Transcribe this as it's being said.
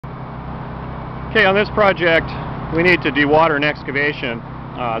Okay, on this project we need to dewater an excavation.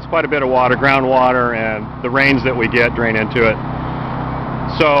 It's quite a bit of water, groundwater, and the rains that we get drain into it.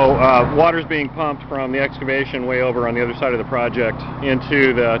 So water's being pumped from the excavation way over on the other side of the project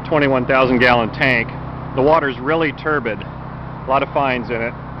into the 21,000 gallon tank. The water's really turbid, a lot of fines in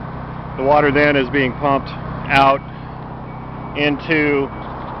it. The water then is being pumped out into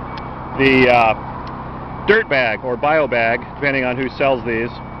the dirt bag or bio bag, depending on who sells these,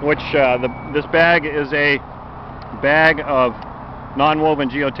 which this bag is a bag of non-woven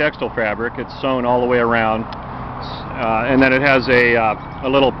geotextile fabric. It's sewn all the way around, and then it has a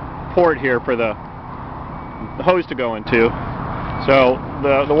little port here for the hose to go into. So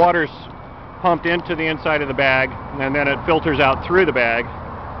the water's pumped into the inside of the bag, and then it filters out through the bag.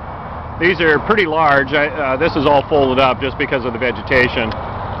 These are pretty large. This is all folded up just because of the vegetation.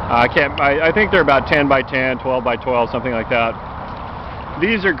 I think they're about 10 by 10, 12 by 12, something like that.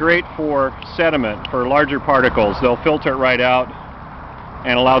 These are great for sediment, for larger particles. They'll filter it right out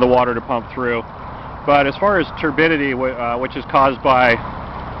and allow the water to pump through. But as far as turbidity, which is caused by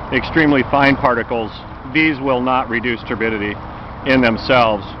extremely fine particles, these will not reduce turbidity in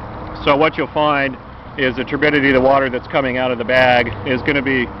themselves. So what you'll find is the turbidity of the water that's coming out of the bag is going to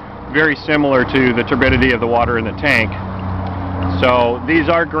be very similar to the turbidity of the water in the tank. So these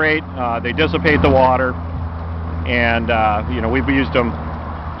are great. They dissipate the water, and you know, we've used them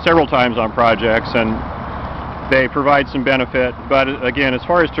several times on projects, and they provide some benefit. But again, as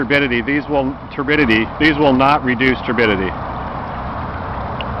far as turbidity, these will not reduce turbidity.